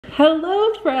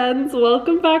Hello friends,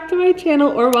 welcome back to my channel,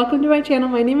 or welcome to my channel.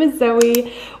 My name is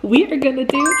Zoe. We are gonna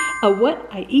do a what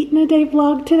I eat in a day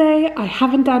vlog today. I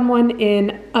haven't done one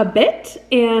in a bit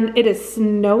and it is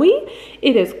snowy,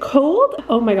 it is cold.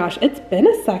 Oh my gosh, it's been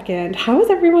a second. How is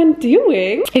everyone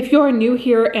doing? If you're new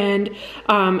here and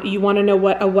you wanna know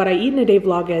what a what I eat in a day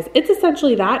vlog is, it's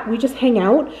essentially that. We just hang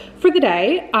out for the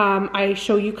day. I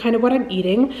show you kind of what I'm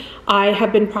eating. I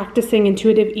have been practicing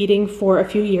intuitive eating for a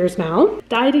few years now.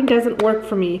 Dieting doesn't work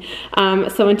for me.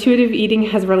 So intuitive eating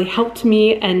has really helped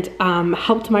me and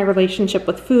helped my relationship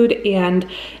with food, and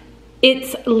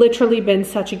it's literally been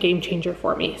such a game changer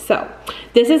for me. So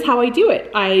this is how I do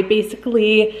it. I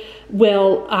basically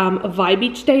will vibe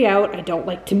each day out. I don't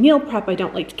like to meal prep. I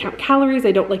don't like to count calories.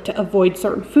 I don't like to avoid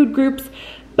certain food groups,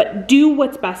 but do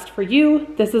what's best for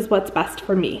you. This is what's best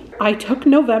for me. I took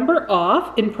November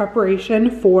off in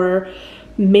preparation for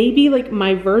maybe like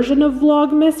my version of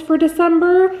Vlogmas for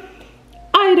December.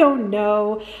 I don't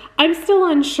know. I'm still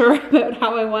unsure about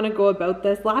how I want to go about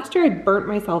this. Last year I burnt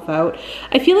myself out.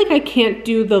 I feel like I can't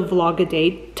do the vlog a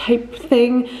day type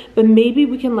thing, but maybe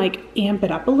we can like amp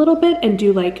it up a little bit and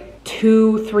do like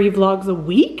 2-3 vlogs a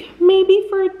week maybe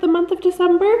for the month of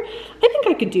December. I think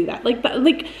I could do that. Like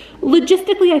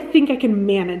logistically, I think I can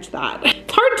manage that.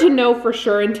 It's hard to know for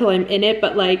sure until I'm in it,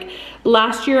 but like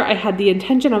last year I had the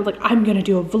intention, I was like, I'm gonna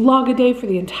do a vlog a day for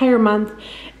the entire month,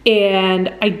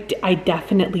 and I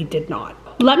definitely did not.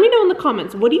 Let me know in the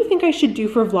comments, what do you think I should do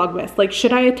for Vlogmas? Like,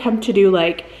 should I attempt to do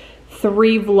like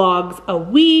 3 vlogs a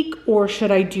week, or should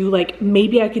I do like,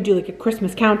 maybe I could do like a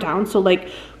Christmas countdown, so like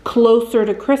closer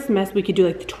to Christmas we could do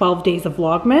like the 12 days of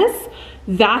Vlogmas.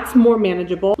 That's more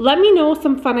manageable. Let me know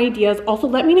some fun ideas. Also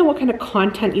let me know what kind of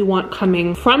content you want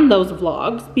coming from those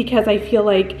vlogs, because I feel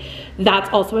like that's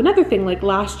also another thing. Like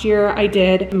last year I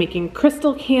did making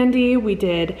crystal candy, we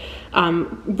did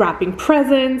wrapping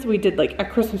presents, we did like a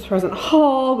Christmas present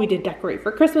haul, we did decorate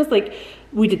for Christmas, like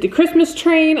we did the Christmas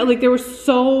train. Like there were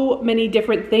so many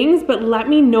different things, but let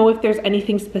me know if there's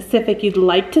anything specific you'd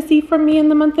like to see from me in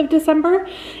the month of December,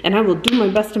 and I will do my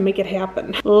best to make it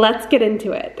happen. Let's get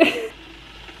into it.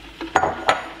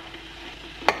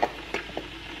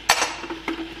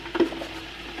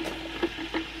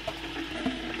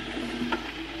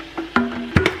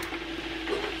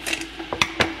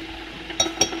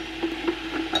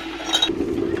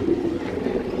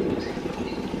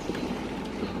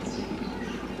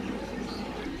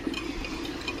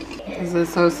 Is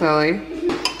this so silly?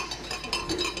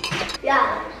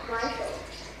 Yeah,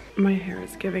 my hair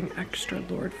is giving extra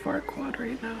Lord Farquaad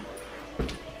right now.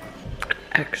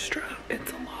 Extra,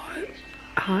 it's a lot.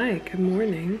 Hi, good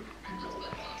morning.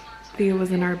 Thea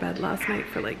was in our bed last night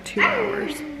for like 2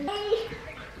 hours. I'm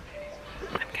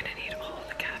gonna need all of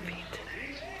the caffeine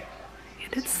today.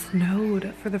 And it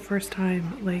snowed for the first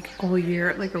time like all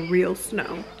year, like a real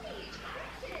snow.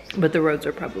 But the roads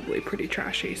are probably pretty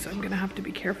trashy, so I'm gonna have to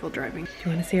be careful driving. Do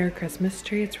you wanna see our Christmas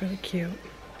tree? It's really cute.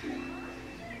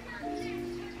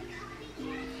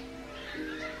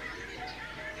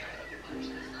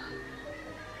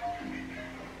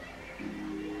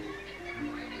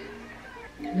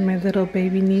 My little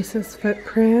baby niece's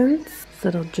footprints. This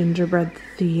little gingerbread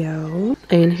Theo.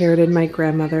 I inherited my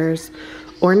grandmother's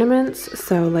ornaments,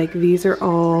 so like these are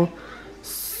all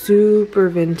super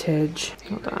vintage.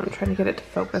 Hold on, I'm trying to get it to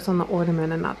focus on the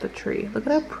ornament and not the tree. Look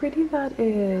at how pretty that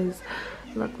is.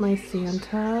 Look, my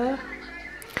Santa.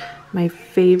 My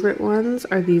favorite ones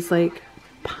are these like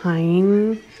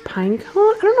pine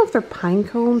cone. I don't know if they're pine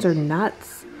cones or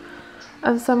nuts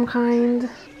of some kind.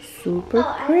 Super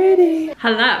pretty.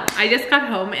 Hello, I just got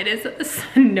home. It is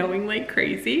snowing like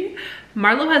crazy.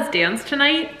 Marlo has dance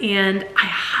tonight, and I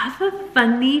have a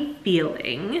funny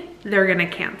feeling they're gonna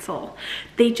cancel.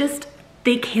 They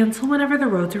cancel whenever the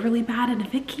roads are really bad, and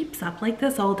if it keeps up like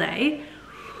this all day,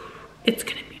 it's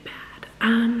gonna be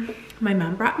bad. My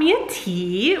mom brought me a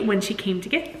tea when she came to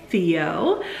get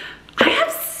Theo. I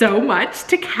have so much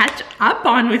to catch up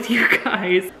on with you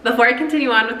guys. Before I continue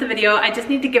on with the video, I just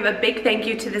need to give a big thank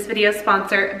you to this video's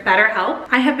sponsor, BetterHelp.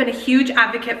 I have been a huge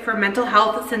advocate for mental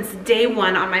health since day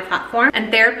one on my platform,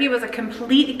 and therapy was a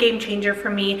complete game changer for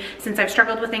me since I've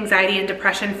struggled with anxiety and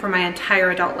depression for my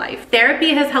entire adult life. Therapy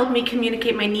has helped me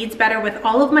communicate my needs better with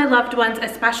all of my loved ones,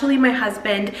 especially my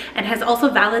husband, and has also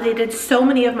validated so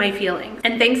many of my feelings.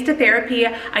 And thanks to therapy,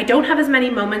 I don't have as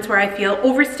many moments where I feel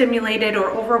overstimulated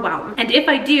or overwhelmed. And if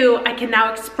I do, I can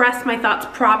now express my my thoughts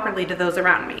properly to those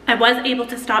around me. I was able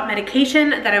to stop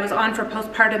medication that I was on for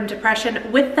postpartum depression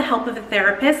with the help of a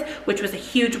therapist, which was a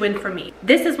huge win for me.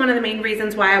 This is one of the main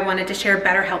reasons why I wanted to share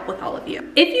BetterHelp with all of you.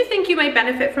 If you think you might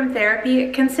benefit from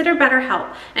therapy, consider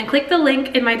BetterHelp and click the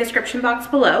link in my description box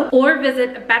below, or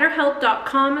visit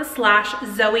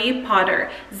betterhelp.com/Zoe Potter,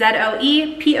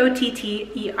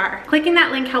 ZOEPOTTER. Clicking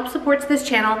that link helps supports this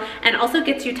channel and also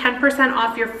gets you 10%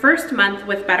 off your first month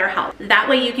with BetterHelp. That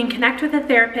way you can connect with a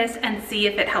therapist and see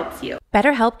if it helps you.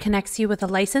 BetterHelp connects you with a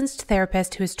licensed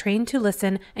therapist who is trained to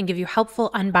listen and give you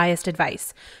helpful, unbiased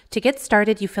advice. To get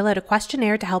started, you fill out a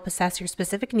questionnaire to help assess your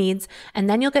specific needs, and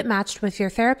then you'll get matched with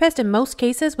your therapist in most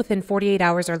cases within 48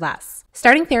 hours or less.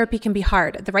 Starting therapy can be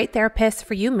hard. The right therapist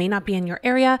for you may not be in your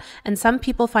area, and some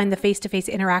people find the face-to-face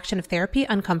interaction of therapy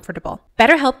uncomfortable.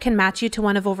 BetterHelp can match you to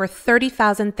one of over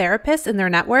 30,000 therapists in their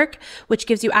network, which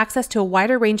gives you access to a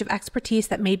wider range of expertise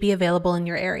that may be available in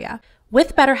your area.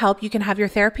 With BetterHelp, you can have your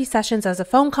therapy sessions as a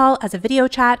phone call, as a video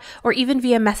chat, or even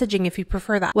via messaging if you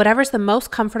prefer that. Whatever's the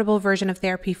most comfortable version of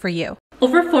therapy for you.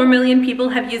 Over 4 million people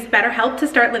have used BetterHelp to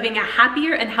start living a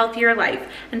happier and healthier life,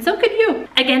 and so could you.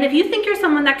 Again, if you think you're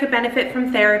someone that could benefit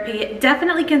from therapy,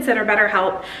 definitely consider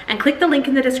BetterHelp and click the link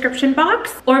in the description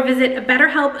box or visit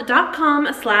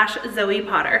betterhelp.com/Zoe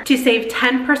Potter to save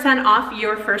 10% off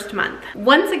your first month.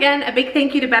 Once again, a big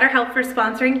thank you to BetterHelp for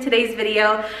sponsoring today's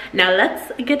video. Now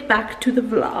let's get back to the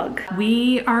vlog.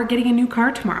 We are getting a new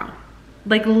car tomorrow.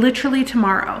 Like literally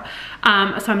tomorrow.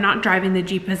 So I'm not driving the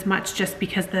Jeep as much just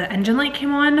because the engine light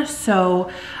came on. So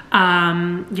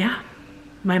yeah,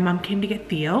 my mom came to get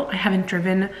Theo. I haven't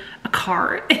driven a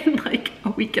car in like a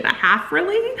week and a half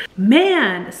really.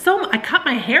 Man, I cut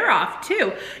my hair off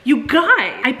too. You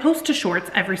guys, I post to shorts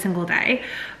every single day,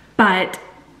 but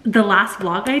the last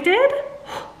vlog I did,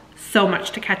 so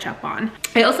much to catch up on.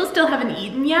 I also still haven't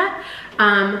eaten yet,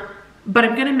 but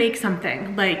I'm gonna make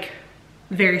something like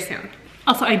very soon.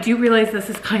 Also, I do realize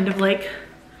this is kind of like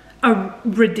a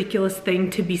ridiculous thing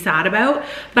to be sad about,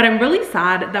 but I'm really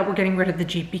sad that we're getting rid of the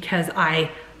Jeep because I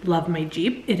love my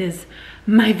Jeep. It is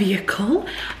my vehicle.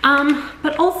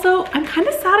 But also I'm kind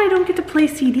of sad I don't get to play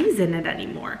CDs in it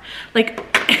anymore. Like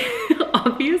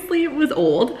obviously it was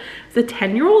old. It's a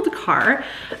 10-year-old car.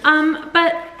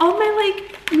 But all my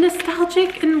like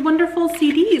nostalgic and wonderful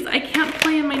CDs, I can't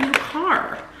play in my new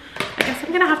car. I guess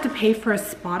I'm gonna have to pay for a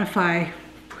Spotify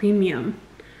premium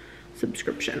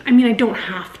subscription. I mean, I don't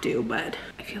have to, but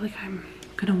I feel like I'm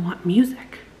gonna want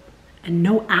music and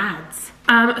no ads.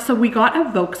 So we got a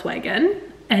Volkswagen,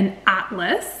 an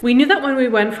Atlas. We knew that when we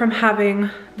went from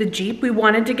having the Jeep, we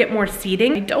wanted to get more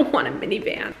seating. I don't want a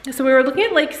minivan. So we were looking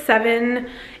at like 7,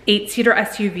 8-seater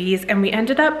SUVs, and we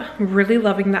ended up really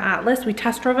loving the Atlas. We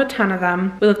test drove a ton of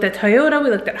them. We looked at Toyota, we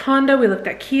looked at Honda, we looked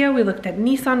at Kia, we looked at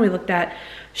Nissan, we looked at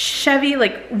Chevy,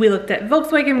 like we looked at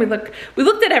Volkswagen, we looked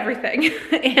at everything.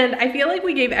 And I feel like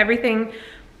we gave everything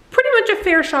pretty much a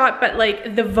fair shot, but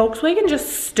like the Volkswagen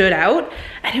just stood out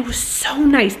and it was so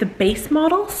nice. The base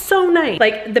model, so nice.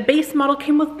 Like the base model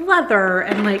came with leather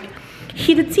and like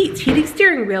heated seats, heated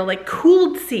steering wheel, like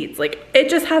cooled seats. Like it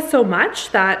just has so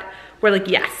much that we're like,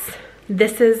 yes,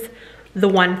 this is the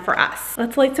one for us.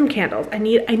 Let's light some candles. I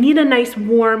need a nice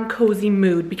warm cozy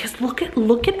mood because look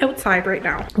at outside right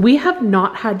now. We have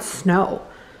not had snow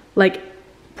like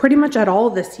pretty much at all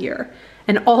this year,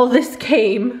 and all this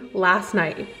came last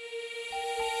night.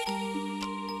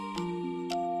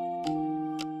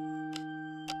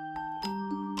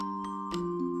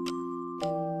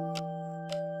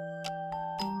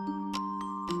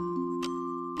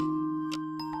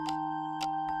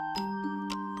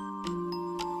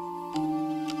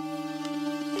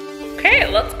 Okay,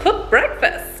 let's cook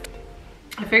breakfast.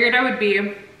 I figured I would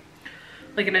be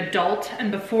like an adult,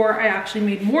 and before I actually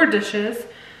made more dishes,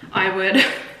 I would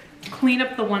clean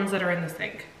up the ones that are in the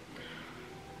sink.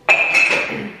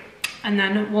 And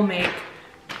then we'll make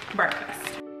breakfast.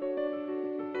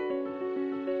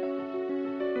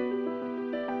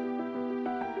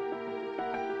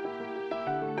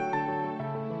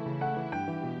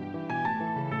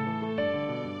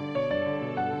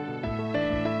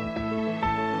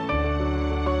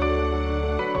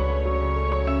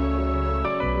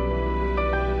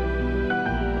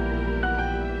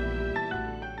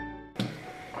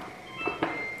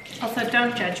 Also,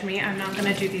 don't judge me. I'm not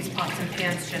gonna do these pots and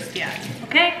pans just yet,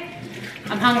 okay?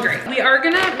 I'm hungry. We are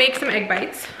gonna make some egg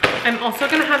bites. I'm also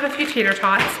gonna have a few tater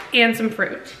tots and some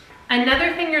fruit.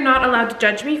 Another thing you're not allowed to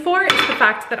judge me for is the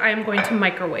fact that I am going to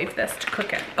microwave this to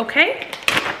cook it, okay?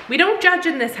 We don't judge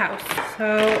in this house.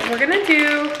 So we're gonna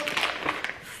do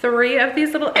 3 of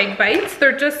these little egg bites.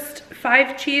 They're just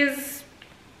 5 cheese,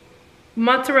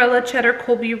 mozzarella, cheddar,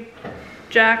 Colby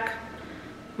Jack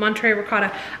Monterey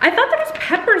ricotta. I thought there was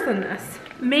peppers in this.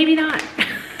 Maybe not.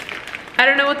 I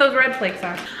don't know what those red flakes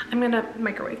are. I'm gonna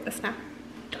microwave this now.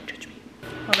 Don't judge me.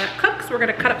 While that cooks, we're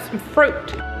gonna cut up some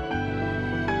fruit.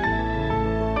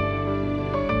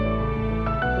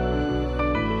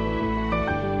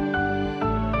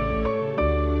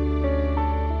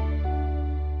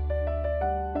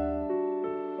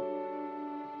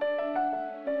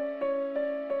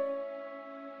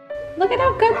 Look at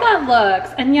how good that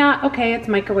looks. And yeah, okay, it's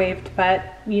microwaved, but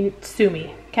you sue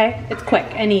me, okay? It's quick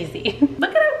and easy.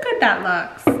 Look at how good that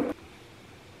looks.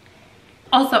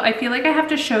 Also, I feel like I have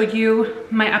to show you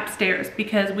my upstairs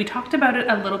because we talked about it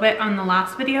a little bit on the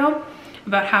last video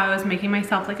about how I was making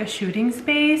myself like a shooting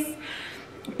space,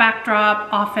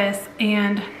 backdrop, office,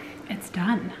 and it's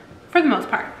done for the most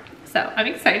part. So I'm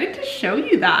excited to show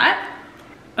you that.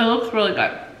 It looks really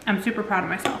good. I'm super proud of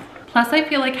myself. Plus, I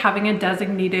feel like having a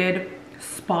designated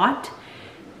spot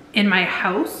in my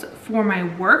house for my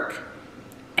work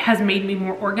has made me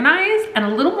more organized and a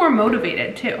little more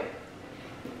motivated too.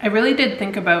 I really did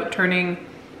think about turning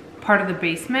part of the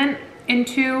basement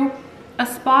into a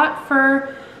spot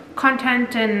for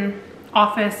content and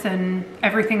office and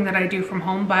everything that I do from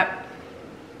home, but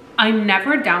I'm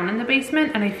never down in the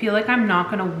basement and I feel like I'm not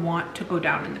gonna want to go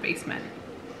down in the basement,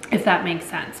 if that makes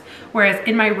sense. Whereas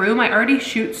in my room, I already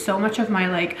shoot so much of my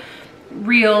like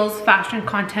reels, fashion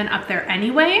content up there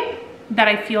anyway, that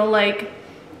I feel like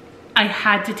I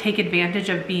had to take advantage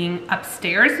of being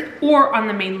upstairs or on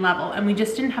the main level. And we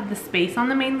just didn't have the space on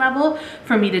the main level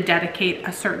for me to dedicate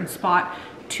a certain spot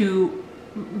to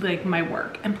like my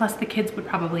work. And plus the kids would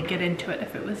probably get into it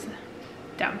if it was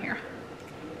down here.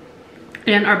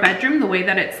 And our bedroom, the way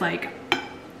that it's like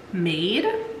made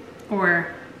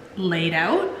or laid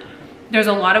out, there's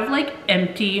a lot of like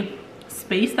empty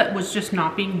space that was just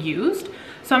not being used.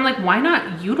 So I'm like, why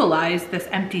not utilize this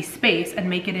empty space and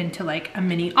make it into like a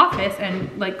mini office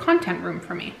and like content room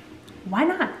for me? Why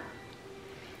not?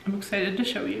 I'm excited to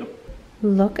show you.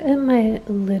 Look at my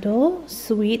little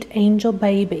sweet angel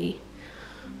baby.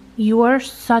 You are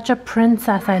such a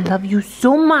princess. I love you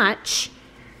so much.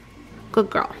 Good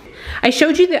girl. I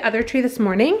showed you the other tree this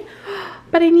morning,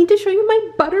 but I need to show you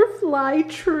my butterfly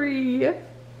tree.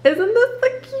 Isn't this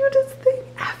the cutest thing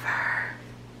ever?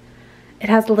 It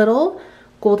has little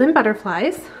golden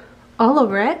butterflies all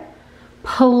over it,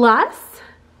 plus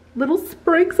little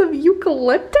sprigs of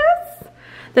eucalyptus.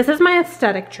 This is my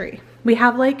aesthetic tree. We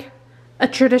have like a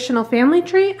traditional family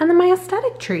tree and then my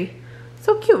aesthetic tree.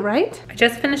 So cute, right? I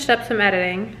just finished up some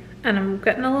editing and I'm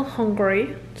getting a little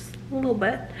hungry, just a little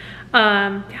bit.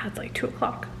 Yeah, it's like 2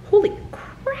 o'clock. Holy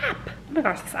crap. Oh my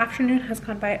gosh, this afternoon has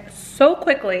gone by so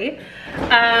quickly.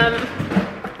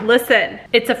 Listen,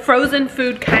 it's a frozen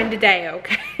food kind of day,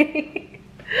 okay?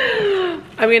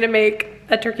 I'm gonna make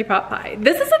a turkey pot pie.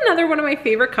 This is another one of my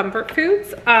favorite comfort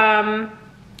foods.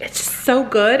 It's just so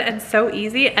good and so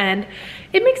easy, and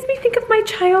it makes me think of my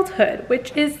childhood,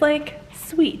 which is like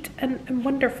sweet and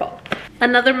wonderful.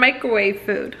 Another microwave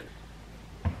food.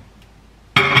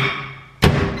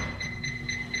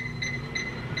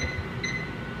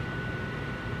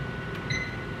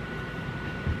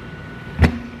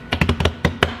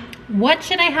 What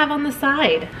should I have on the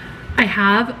side? I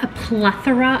have a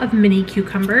plethora of mini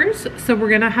cucumbers, so we're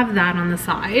gonna have that on the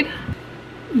side.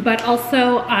 But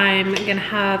also I'm gonna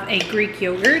have a Greek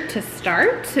yogurt to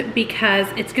start because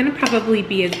it's gonna probably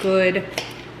be a good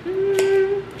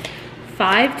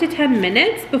 5 to 10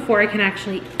 minutes before I can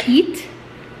actually eat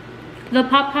the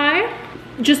pot pie,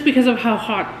 just because of how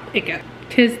hot it gets.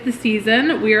 'Tis the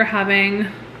season, we are having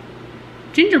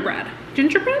gingerbread.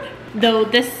 Gingerbread? Though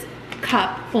this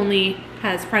cup only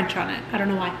has French on it. I don't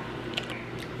know why.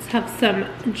 Let's have some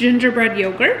gingerbread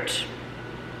yogurt.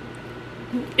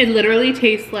 It literally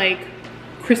tastes like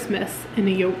Christmas in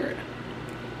a yogurt.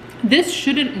 This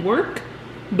shouldn't work,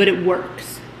 but it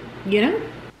works, you know?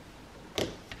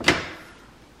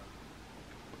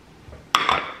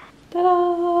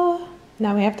 Ta-da!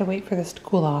 Now we have to wait for this to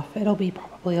cool off. It'll be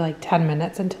probably like 10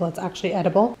 minutes until it's actually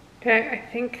edible. Okay, I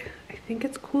think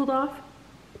it's cooled off.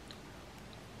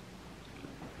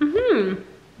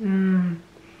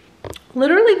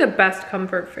 Literally the best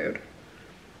comfort food.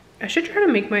 I should try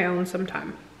to make my own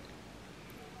sometime.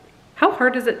 How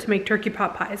hard is it to make turkey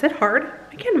pot pie? Is it hard?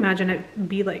 I can't imagine it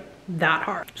be like that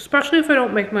hard, especially if I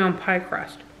don't make my own pie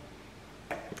crust.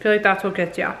 I feel like that's what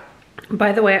gets you.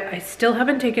 By the way, I still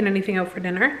haven't taken anything out for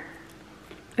dinner.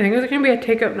 I think it's gonna be a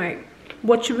takeout night.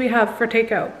 What should we have for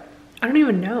takeout? I don't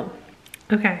even know.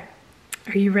 Okay,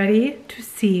 are you ready to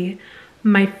see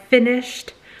my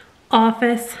finished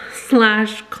office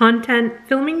 / content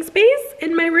filming space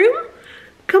in my room?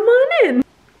 Come on in.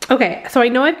 Okay, so I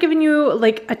know I've given you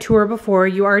like a tour before.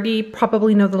 You already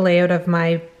probably know the layout of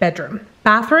my bedroom.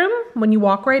 Bathroom, when you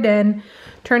walk right in,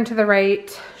 turn to the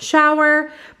right,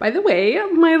 shower. By the way,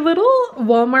 my little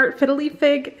Walmart fiddly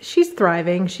fig, she's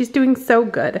thriving. She's doing so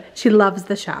good. She loves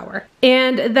the shower.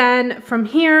 And then from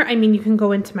here, I mean, you can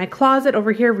go into my closet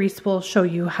over here. Reese will show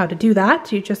you how to do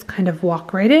that. You just kind of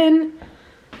walk right in.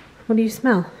 What do you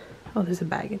smell? Oh, there's a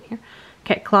bag in here.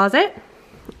 Okay, closet.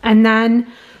 And then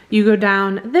you go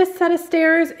down this set of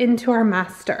stairs into our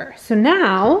master. So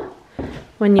now,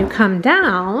 when you come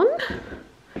down,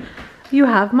 you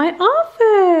have my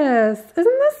office.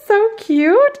 Isn't this so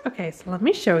cute? Okay, so let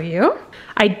me show you.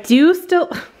 I do still,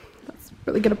 that's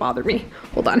really gonna bother me.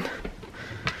 Hold on.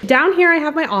 Down here I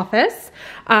have my office,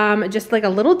 just like a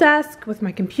little desk with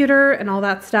my computer and all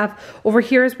that stuff. Over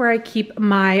here is where I keep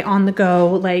my on the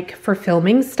go, like for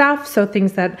filming stuff. So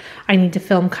things that I need to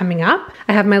film coming up.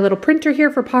 I have my little printer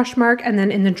here for Poshmark, and then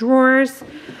in the drawers,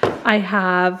 I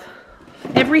have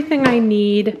everything I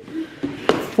need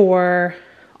for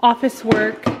office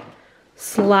work /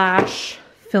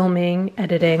 filming,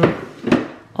 editing,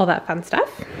 all that fun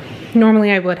stuff.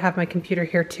 Normally I would have my computer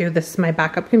here too. This is my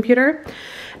backup computer.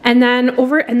 And then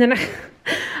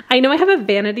I know I have a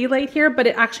vanity light here, but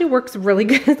it actually works really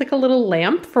good. It's like a little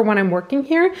lamp for when I'm working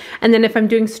here. And then if I'm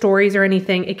doing stories or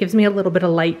anything, it gives me a little bit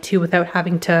of light too without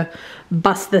having to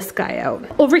bust this guy out.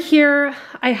 Over here,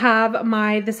 I have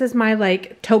this is my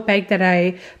like tote bag that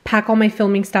I pack all my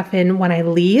filming stuff in when I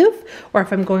leave or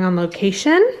if I'm going on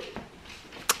location.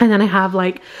 And then I have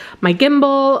like my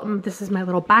gimbal. This is my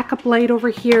little backup light over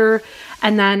here.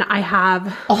 And then I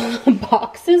have all the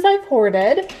boxes I've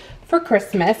hoarded for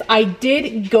Christmas. I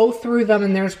did go through them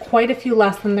and there's quite a few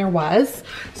less than there was.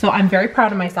 So I'm very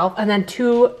proud of myself. And then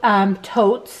 2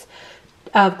 totes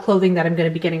of clothing that I'm gonna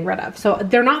be getting rid of. So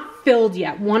they're not filled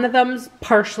yet. One of them's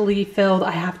partially filled.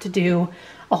 I have to do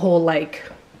a whole like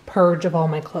purge of all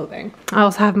my clothing. I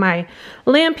also have my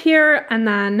lamp here and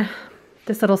then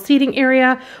this little seating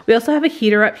area. We also have a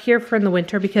heater up here for in the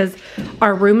winter because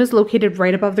our room is located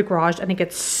right above the garage and it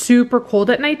gets super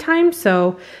cold at nighttime.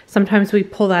 So sometimes we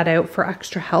pull that out for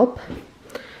extra help.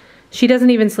 She doesn't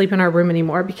even sleep in our room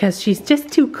anymore because she's just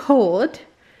too cold.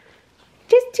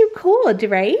 Just too cold,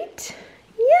 right?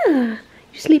 Yeah.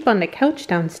 You sleep on the couch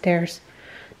downstairs,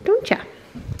 don't ya?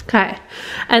 Okay.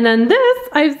 And then this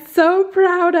I'm so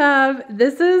proud of.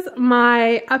 This is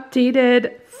my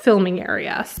updated filming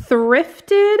area.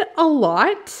 Thrifted a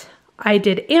lot. I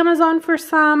did Amazon for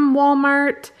some,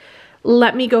 Walmart.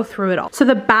 Let me go through it all. So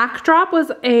the backdrop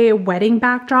was a wedding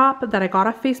backdrop that I got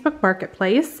off Facebook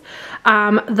Marketplace.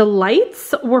 The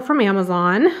lights were from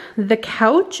Amazon. The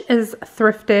couch is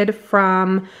thrifted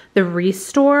from the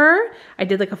Restore. I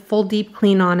did like a full deep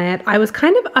clean on it. I was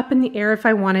kind of up in the air if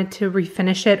I wanted to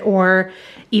refinish it or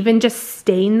even just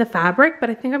stain the fabric,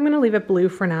 but I think I'm gonna leave it blue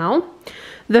for now.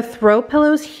 The throw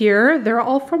pillows here, they're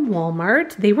all from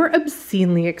Walmart. They were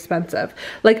obscenely expensive.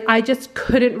 Like I just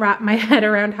couldn't wrap my head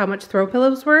around how much throw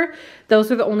pillows were.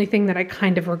 Those are the only thing that I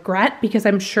kind of regret because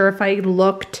I'm sure if I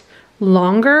looked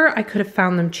longer, I could have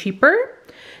found them cheaper.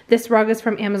 This rug is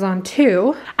from Amazon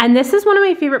too. And this is one of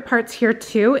my favorite parts here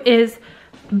too, is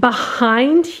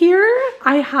behind here,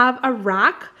 I have a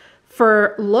rack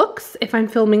for looks if I'm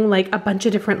filming like a bunch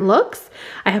of different looks.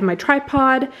 I have my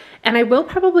tripod and I will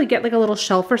probably get like a little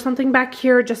shelf or something back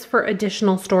here just for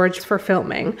additional storage for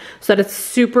filming so that it's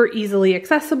super easily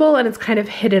accessible and it's kind of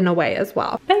hidden away as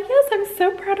well. But yes, I'm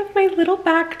so proud of my little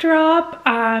backdrop.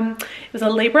 It was a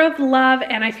labor of love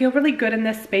and I feel really good in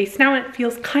this space now and it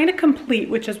feels kind of complete,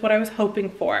 which is what I was hoping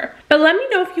for. But let me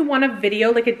know if you want a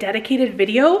video, like a dedicated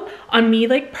video on me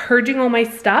like purging all my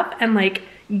stuff and like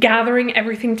gathering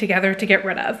everything together to get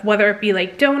rid of, whether it be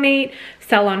like donate,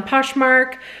 sell on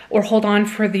Poshmark, or hold on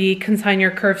for the Consign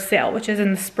Your Curve sale, which is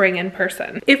in the spring in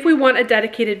person. If we want a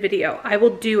dedicated video, I will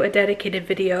do a dedicated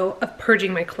video of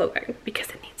purging my clothing because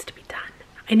it needs to be done.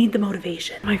 I need the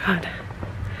motivation. Oh my God.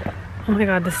 Oh my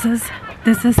God, this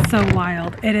is so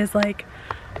wild. It is like,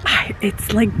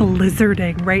 it's like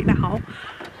blizzarding right now.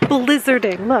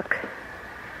 Blizzarding, look.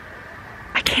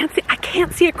 I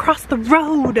can't see across the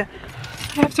road.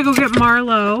 I have to go get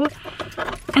Marlo.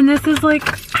 And this is like,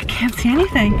 I can't see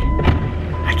anything.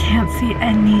 I can't see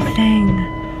anything.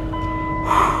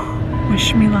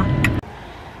 Wish me luck.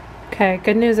 Okay,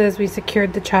 good news is we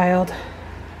secured the child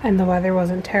and the weather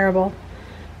wasn't terrible.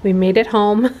 We made it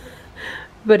home,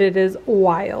 but it is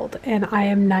wild. And I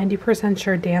am 90%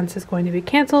 sure dance is going to be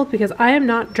canceled because I am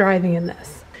not driving in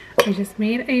this. I just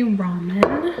made a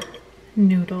ramen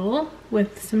noodle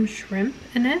with some shrimp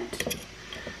in it.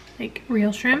 Like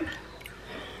real shrimp.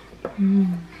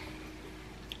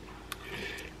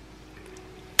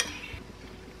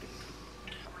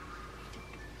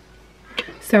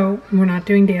 So we're not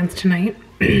doing dance tonight.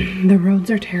 The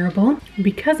roads are terrible.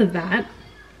 Because of that,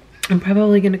 I'm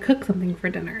probably gonna cook something for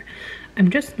dinner. I'm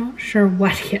just not sure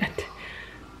what yet.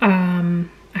 I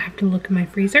have to look in my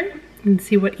freezer and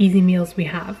see what easy meals we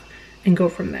have and go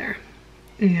from there.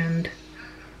 And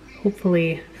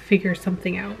hopefully figure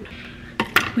something out.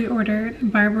 We ordered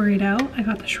barburrito. I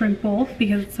got the shrimp bowl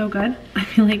because it's so good. I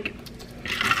feel like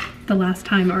the last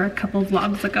time or a couple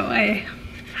vlogs ago I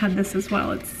had this as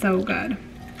well. It's so good.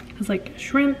 It's like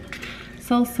shrimp,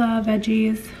 salsa,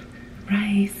 veggies,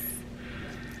 rice.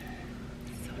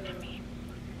 So yummy.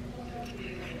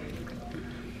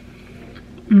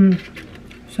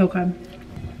 So good.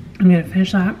 I'm gonna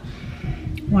finish that,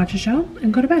 watch a show,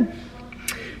 and go to bed.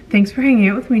 Thanks for hanging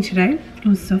out with me today. It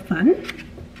was so fun.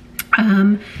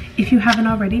 If you haven't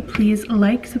already, please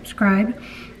like, subscribe,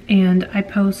 and I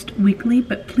post weekly,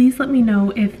 but please let me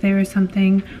know if there is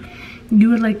something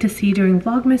you would like to see during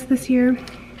Vlogmas this year.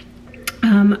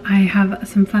 I have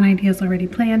some fun ideas already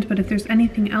planned, but if there's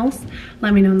anything else,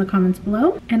 let me know in the comments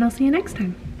below, and I'll see you next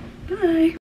time. Bye!